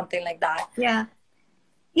vet or something like that.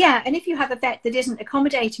 Yeah, and if you have a vet that isn't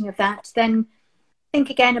accommodating of that, then think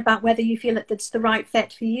again about whether you feel that that's the right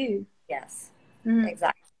vet for you. Yes,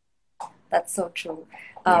 exactly. That's so true.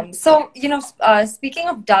 So, you know, speaking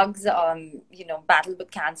of Doug's, you know, battle with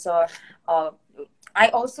cancer, I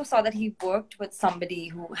also saw that he worked with somebody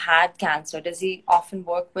who had cancer. Does he often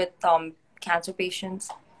work with cancer patients?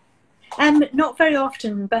 Not very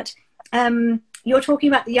often, but you're talking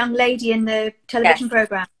about the young lady in the television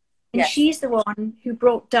program. And she's the one who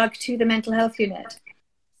brought Doug to the mental health unit.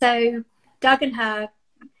 So Doug and her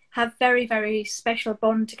have very, very special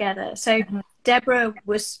bond together. So Deborah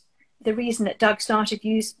was the reason that Doug started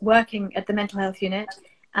working at the mental health unit,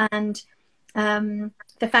 and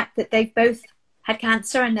the fact that they've both had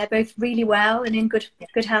cancer and they're both really well and in good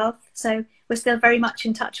health. So we're still very much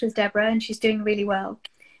in touch with Deborah, and she's doing really well.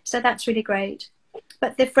 So that's really great.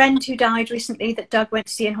 But the friend who died recently that Doug went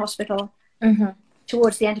to see in hospital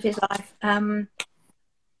towards the end of his life,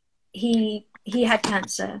 he had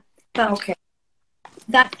cancer. But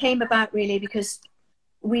that came about really because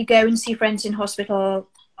we go and see friends in hospital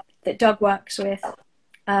that Doug works with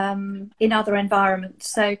in other environments.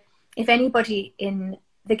 So if anybody in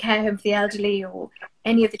the care home for the elderly or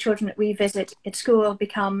any of the children that we visit at school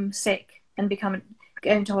become sick and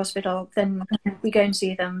go into hospital, then we go and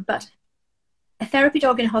see them. But a therapy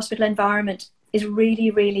dog in a hospital environment is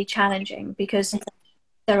really, really challenging because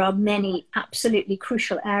there are many absolutely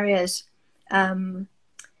crucial areas of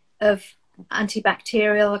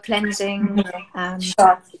antibacterial cleansing,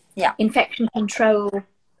 infection control.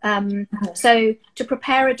 So to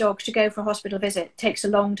prepare a dog to go for a hospital visit takes a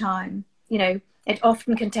long time. You know, it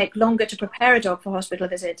often can take longer to prepare a dog for a hospital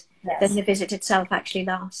visit than the visit itself actually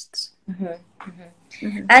lasts.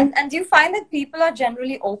 And do you find that people are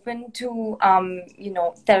generally open to, you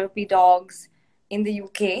know, therapy dogs in the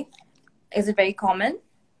UK? Is it very common?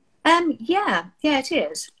 Yeah, it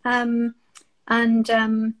is. And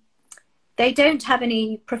they don't have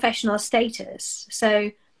any professional status,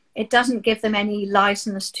 so it doesn't give them any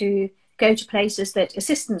license to go to places that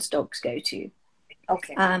assistance dogs go to.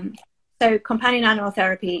 So companion animal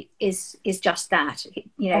therapy is just that.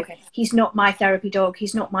 You know, he's not my therapy dog.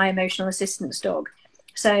 He's not my emotional assistance dog.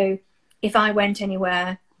 So if I went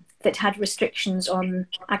anywhere that had restrictions on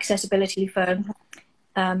accessibility for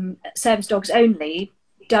service dogs only,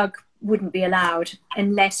 Doug wouldn't be allowed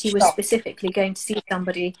unless he was specifically going to see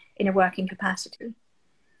somebody in a working capacity.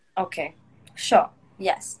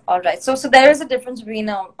 Yes. All right. So there is a difference between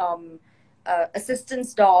a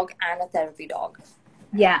assistance dog and a therapy dog.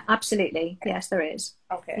 Yeah, absolutely. Yes, there is.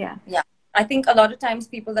 Yeah. I think a lot of times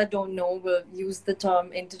people that don't know will use the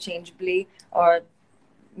term interchangeably or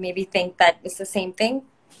maybe think that it's the same thing.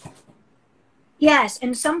 Yes,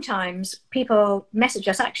 and sometimes people message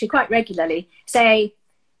us actually quite regularly saying,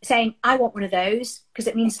 I want one of those because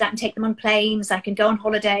it means that I can take them on planes, I can go on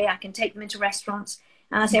holiday, I can take them into restaurants.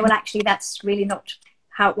 And I say, well, actually, that's really not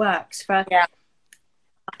how it works.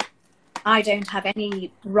 I don't have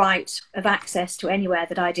any right of access to anywhere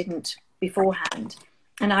that I didn't beforehand.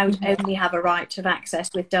 And I would only have a right of access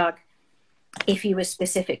with Doug if he was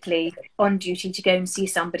specifically on duty to go and see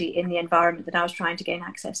somebody in the environment that I was trying to gain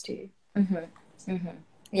access to.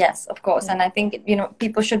 Yes, of course. And I think, you know,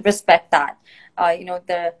 people should respect that. You know,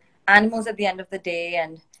 the animals at the end of the day,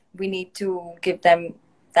 and we need to give them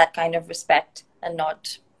that kind of respect and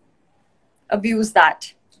not abuse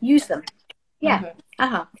that. Use them. Yeah.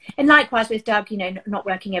 And likewise with Doug, you know, not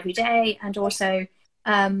working every day, and also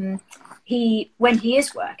when he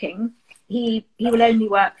is working, he will only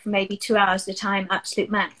work for maybe 2 hours at a time, absolute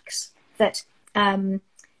max. That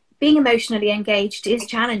being emotionally engaged is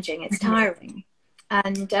challenging, it's tiring.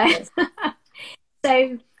 And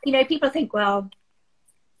so, you know, people think, well,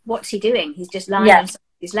 what's he doing? He's just lying on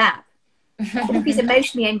his lap. If he's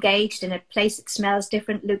emotionally engaged in a place that smells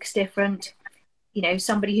different, looks different, you know,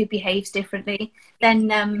 somebody who behaves differently, then,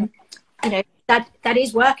 you know, that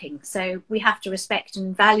is working. So we have to respect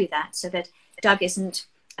and value that, so that Doug isn't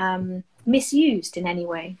misused in any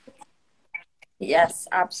way. Yes,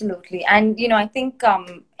 absolutely. And, you know, I think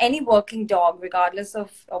any working dog, regardless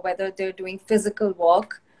of whether they're doing physical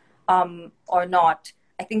work or not,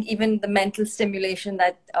 I think even the mental stimulation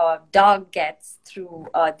that Doug gets through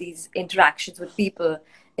these interactions with people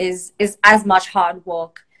is as much hard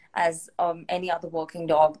work as any other working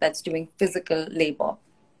dog that's doing physical labor.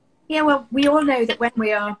 Yeah, well, we all know that when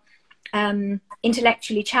we are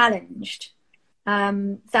intellectually challenged,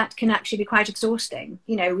 that can actually be quite exhausting.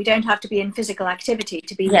 You know, we don't have to be in physical activity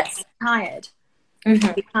to be tired.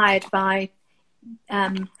 To be tired by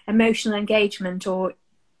emotional engagement or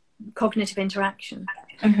cognitive interaction.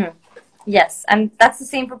 Yes, and that's the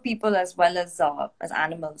same for people as well as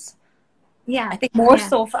animals. Yeah, I think more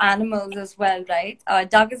so for animals as well, right?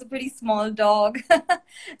 Doug is a pretty small dog,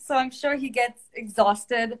 so I'm sure he gets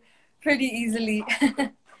exhausted pretty easily,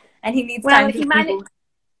 and he needs time to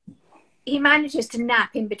he manages to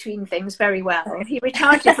nap in between things very well. He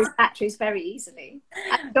recharges his batteries very easily.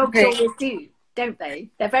 And dogs always do, don't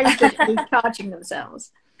they? They're very good at recharging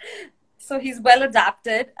themselves. So he's well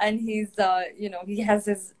adapted, and he's, you know, he has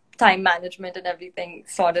his time management and everything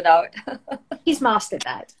sorted out. He's mastered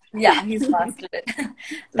that. Yeah, he's mastered it.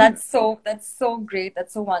 That's so great.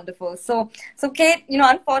 That's so wonderful. So Kate, you know,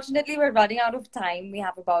 unfortunately we're running out of time. We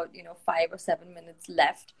have about, you know, 5 or 7 minutes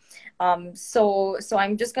left. So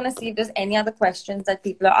I'm just gonna see if there's any other questions that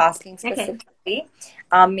people are asking specifically.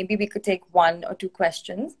 Maybe we could take 1 or 2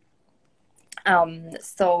 questions.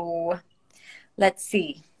 So let's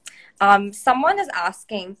see. Someone is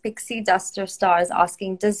asking, Pixie Duster Star is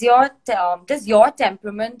asking, does your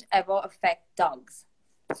temperament ever affect Doug's?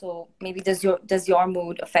 So maybe does your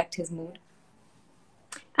mood affect his mood?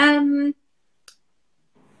 I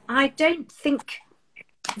don't think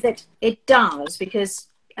that it does, because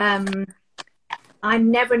I'm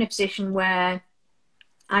never in a position where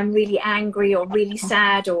I'm really angry or really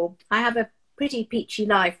sad, or I have a pretty peachy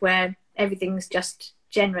life where everything's just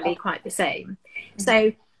generally quite the same.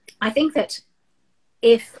 So I think that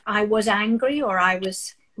if I was angry or I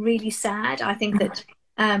was really sad, I think that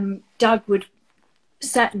Doug would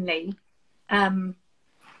certainly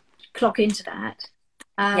clock into that.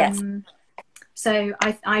 So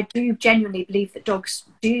I do genuinely believe that dogs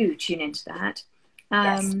do tune into that.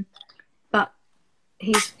 But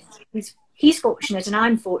he's fortunate, and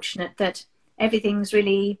I'm fortunate that everything's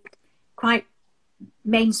really quite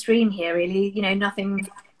mainstream here, really. You know,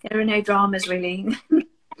 there are no dramas really.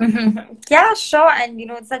 Yeah, sure. And, you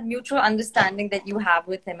know, it's that mutual understanding that you have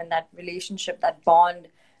with him, and that relationship, that bond,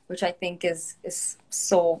 which I think is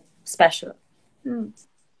so special.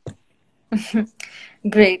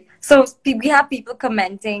 Great. So we have people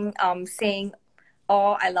commenting, saying,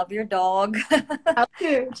 "Oh, I love your dog." Oh,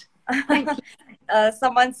 good. Thank you.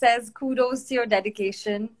 Someone says, "Kudos to your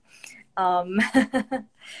dedication," and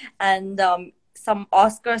some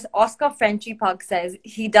Oscar Frenchy Pug says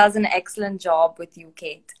he does an excellent job with you,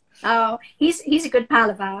 Kate. Oh, he's a good pal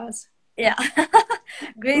of ours. Yeah.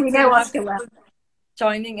 Great. We know Oscar well.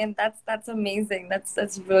 Joining in, that's amazing.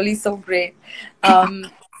 That's really so great.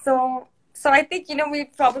 So I think, you know, we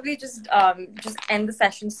probably just end the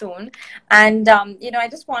session soon. And you know, I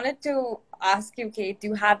just wanted to ask you, Kate, do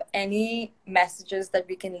you have any messages that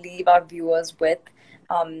we can leave our viewers with?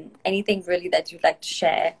 Anything really that you'd like to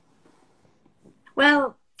share?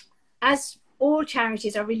 Well, as all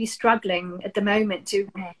charities are really struggling at the moment to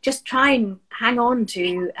just try and hang on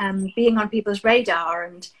to being on people's radar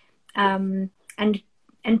and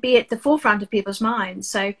be at the forefront of people's minds.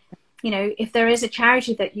 So, you know, if there is a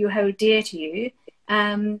charity that you hold dear to you,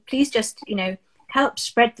 please just, you know, help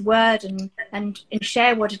spread the word and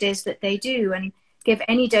share what it is that they do, and give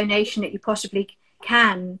any donation that you possibly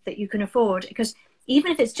can, that you can afford. Because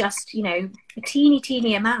even if it's just, you know, a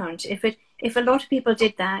teeny amount, if a lot of people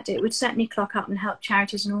did that, it would certainly clock up and help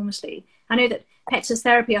charities enormously. I know that Pets as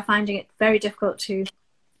Therapy are finding it very difficult to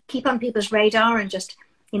keep on people's radar and just,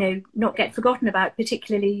 you know, not get forgotten about,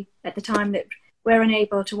 particularly at the time that we're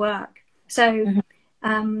unable to work. So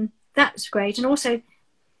that's great. And also,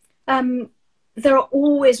 there are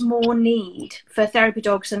always more need for therapy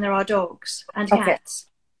dogs than there are dogs and cats.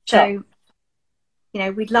 So, you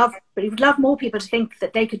know, we'd love more people to think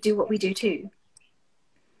that they could do what we do too.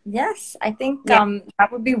 Yes, I think that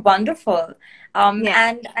would be wonderful.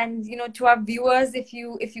 And you know, to our viewers, if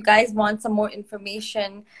you guys want some more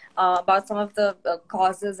information about some of the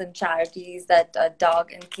causes and charities that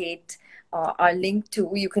Doug and Cate are linked to,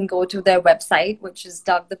 you can go to their website, which is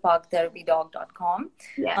dougthepugtherapydog.com.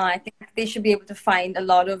 I think they should be able to find a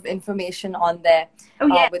lot of information on there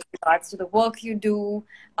with regards to the work you do,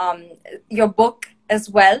 your book as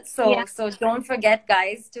well. So don't forget,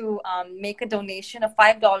 guys, to make a donation, a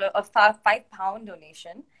 £5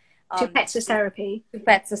 donation to Pets as Therapy. To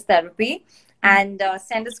Pets as Therapy, and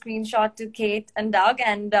send a screenshot to Cate and Doug,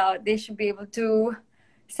 and they should be able to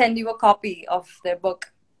send you a copy of their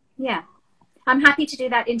book. Yeah, I'm happy to do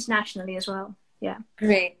that internationally as well. Yeah,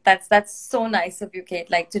 great. That's so nice of you, Cate.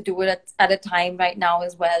 Like, to do it at a time right now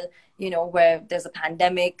as well, you know, where there's a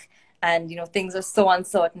pandemic and, you know, things are so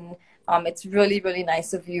uncertain. It's really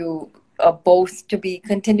nice of you both to be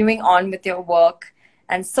continuing on with your work,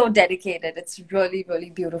 and so dedicated. It's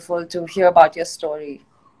really beautiful to hear about your story.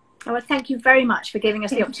 Oh, well, thank you very much for giving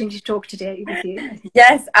us the opportunity to talk today with you.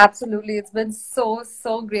 Yes, absolutely. It's been so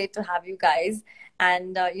great to have you guys.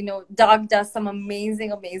 And, you know, Doug does some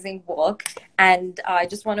amazing work. And I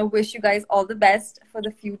just want to wish you guys all the best for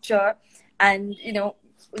the future. And, you know,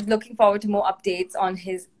 looking forward to more updates on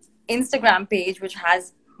his Instagram page, which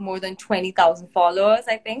has more than 20,000 followers,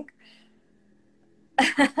 I think.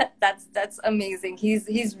 That's amazing.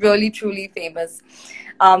 He's really truly famous.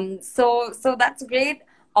 So that's great.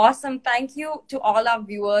 Awesome. Thank you to all our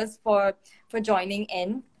viewers for joining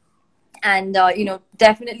in. And, you know,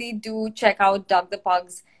 definitely do check out Doug the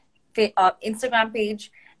Pug's Instagram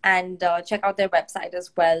page, and check out their website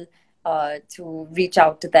as well to reach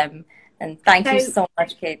out to them. And thank you so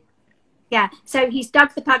much, Cate. Yeah, so he's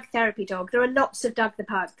Doug the Pug Therapy Dog. There are lots of Doug the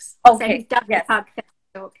Pugs. Okay, so he's Doug the Pug Therapy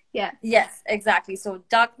Dog. Yeah. Yes, exactly. So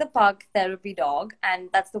Doug the Pug Therapy Dog, and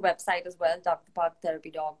that's the website as well,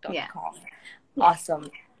 dougthepugtherapydog.com. Yeah. Awesome.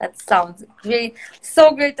 That sounds great.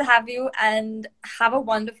 So great to have you, and have a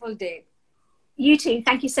wonderful day. You too.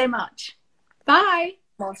 Thank you so much. Bye.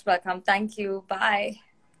 Most welcome. Thank you. Bye.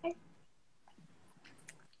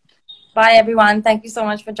 Bye, everyone. Thank you so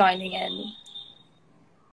much for joining in.